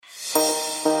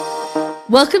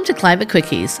Welcome to Climate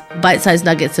Quickies, bite-sized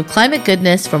nuggets of climate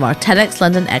goodness from our TEDx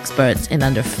London experts in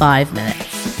under 5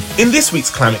 minutes. In this week's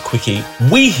Climate Quickie,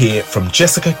 we hear from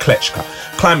Jessica Kleczka,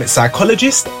 climate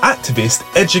psychologist, activist,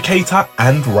 educator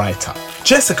and writer.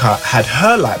 Jessica had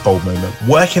her light bulb moment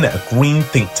working at a green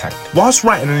think tank. Whilst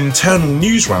writing an internal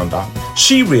news roundup,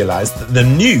 she realised that the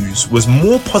news was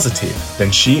more positive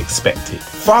than she expected.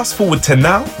 Fast forward to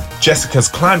now, Jessica's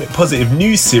Climate Positive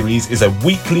News series is a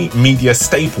weekly media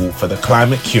staple for the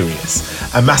climate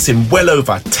curious, amassing well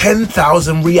over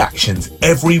 10,000 reactions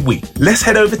every week. Let's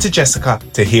head over to Jessica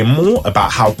to hear more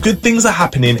about how good things are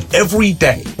happening every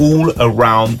day all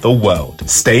around the world.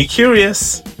 Stay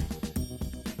curious.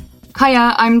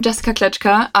 Hiya, I'm Jessica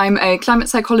Kleczka. I'm a climate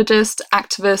psychologist,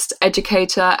 activist,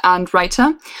 educator and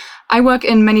writer. I work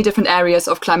in many different areas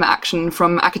of climate action,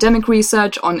 from academic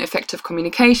research on effective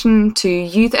communication to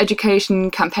youth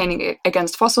education, campaigning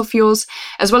against fossil fuels,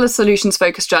 as well as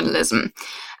solutions-focused journalism.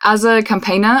 As a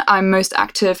campaigner, I'm most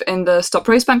active in the Stop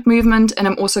Rosebank movement, and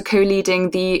I'm also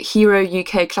co-leading the Hero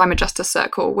UK Climate Justice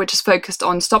Circle, which is focused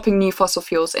on stopping new fossil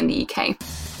fuels in the UK.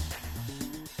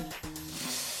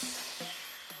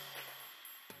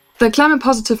 The climate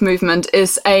positive movement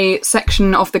is a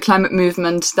section of the climate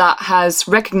movement that has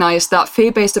recognised that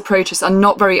fear-based approaches are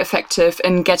not very effective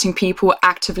in getting people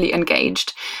actively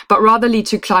engaged, but rather lead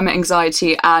to climate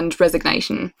anxiety and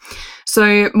resignation.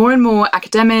 So more and more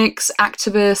academics,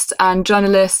 activists and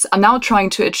journalists are now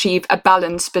trying to achieve a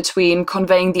balance between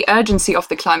conveying the urgency of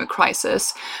the climate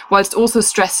crisis, whilst also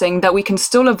stressing that we can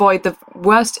still avoid the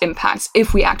worst impacts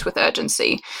if we act with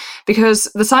urgency. Because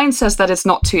the science says that it's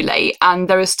not too late and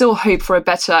there is still hope for a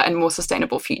better and more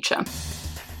sustainable future.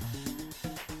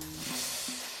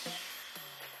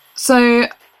 So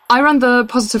I run the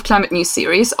Positive Climate News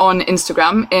series on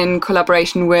Instagram in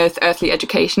collaboration with Earthly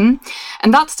Education.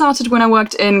 And that started when I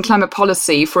worked in climate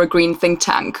policy for a green think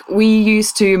tank. We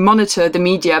used to monitor the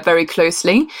media very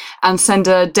closely and send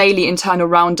a daily internal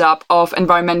roundup of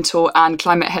environmental and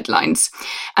climate headlines.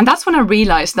 And that's when I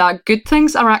realized that good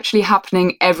things are actually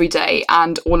happening every day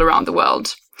and all around the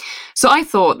world. So I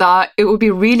thought that it would be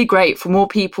really great for more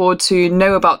people to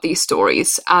know about these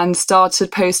stories, and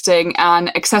started posting an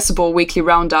accessible weekly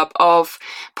roundup of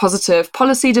positive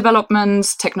policy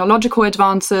developments, technological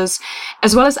advances,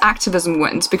 as well as activism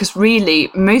wins, because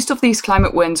really most of these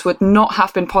climate wins would not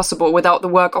have been possible without the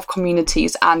work of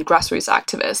communities and grassroots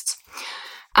activists.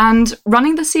 And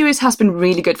running the series has been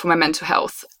really good for my mental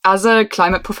health. As a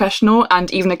climate professional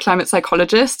and even a climate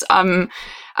psychologist,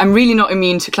 I'm really not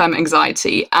immune to climate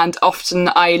anxiety, and often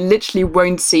I literally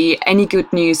won't see any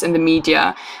good news in the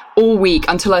media all week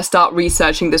until I start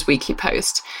researching this weekly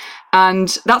post.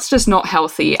 And that's just not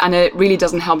healthy, and it really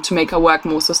doesn't help to make our work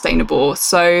more sustainable.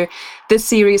 So this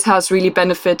series has really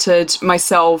benefited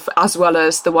myself as well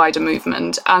as the wider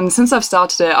movement. And since I've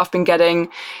started it, I've been getting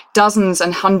dozens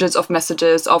and hundreds of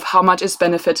messages of how much it's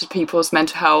benefited people's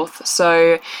mental health.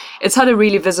 So it's had a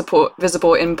really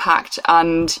visible impact.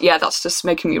 And yeah, that's just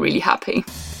making me really happy.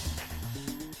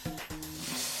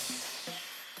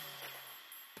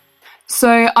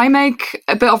 So I make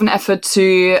a bit of an effort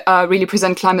to really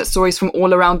present climate stories from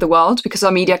all around the world, because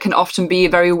our media can often be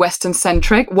very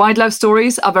Western-centric. Wildlife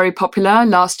stories are very popular.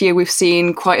 Last year, we've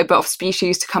seen quite a bit of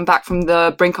species to come back from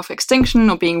the brink of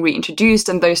extinction or being reintroduced,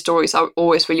 and those stories are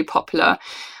always really popular.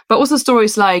 But also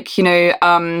stories like,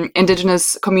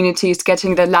 Indigenous communities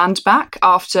getting their land back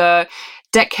after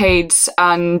decades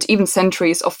and even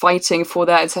centuries of fighting for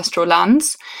their ancestral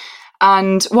lands.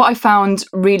 And what I found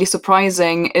really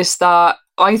surprising is that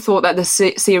I thought that the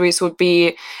series would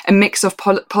be a mix of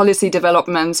policy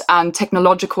developments and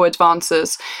technological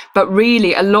advances. But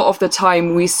really, a lot of the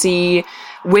time we see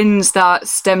wins that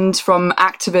stemmed from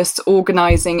activists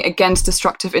organising against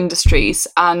destructive industries,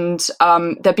 and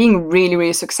they're being really,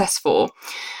 really successful.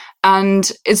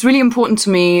 And it's really important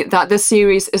to me that this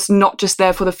series is not just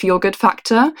there for the feel-good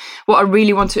factor. What I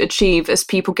really want to achieve is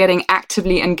people getting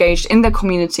actively engaged in their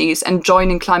communities and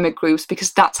joining climate groups,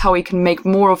 because that's how we can make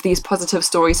more of these positive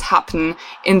stories happen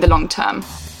in the long term.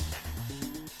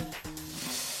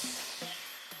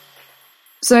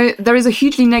 So there is a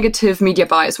hugely negative media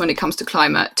bias when it comes to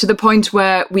climate, to the point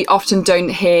where we often don't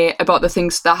hear about the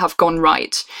things that have gone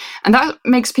right. And that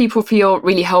makes people feel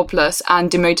really helpless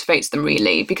and demotivates them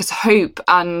really, because hope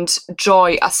and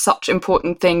joy are such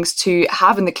important things to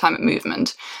have in the climate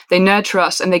movement. They nurture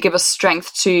us and they give us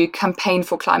strength to campaign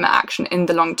for climate action in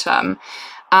the long term.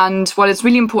 And while it's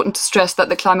really important to stress that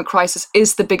the climate crisis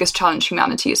is the biggest challenge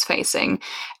humanity is facing,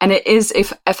 and it is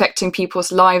affecting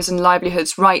people's lives and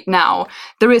livelihoods right now,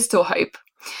 there is still hope.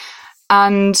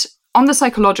 And on the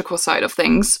psychological side of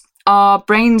things, our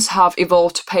brains have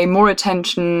evolved to pay more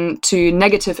attention to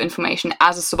negative information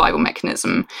as a survival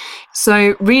mechanism.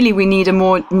 So really, we need a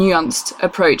more nuanced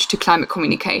approach to climate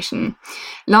communication.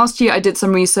 Last year, I did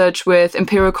some research with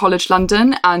Imperial College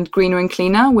London and Greener and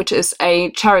Cleaner, which is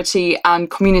a charity and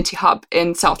community hub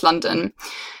in South London.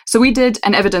 So we did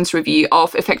an evidence review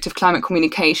of effective climate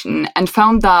communication and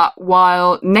found that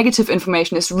while negative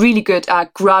information is really good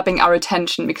at grabbing our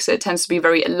attention because it tends to be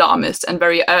very alarmist and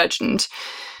very urgent,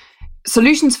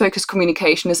 solutions-focused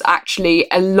communication is actually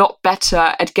a lot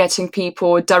better at getting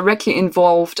people directly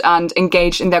involved and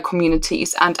engaged in their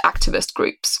communities and activist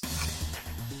groups.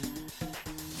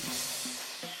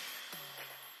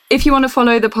 If you want to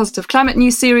follow the Positive Climate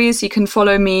News series, you can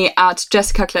follow me at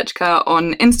Jessica Kletschka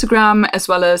on Instagram, as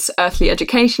well as Earthly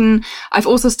Education. I've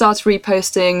also started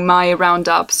reposting my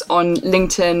roundups on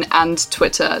LinkedIn and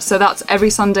Twitter. So that's every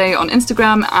Sunday on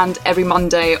Instagram and every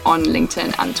Monday on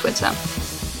LinkedIn and Twitter.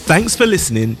 Thanks for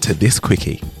listening to this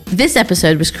Quickie. This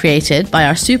episode was created by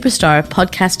our superstar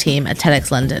podcast team at TEDx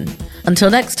London. Until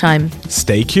next time,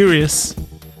 Stay curious.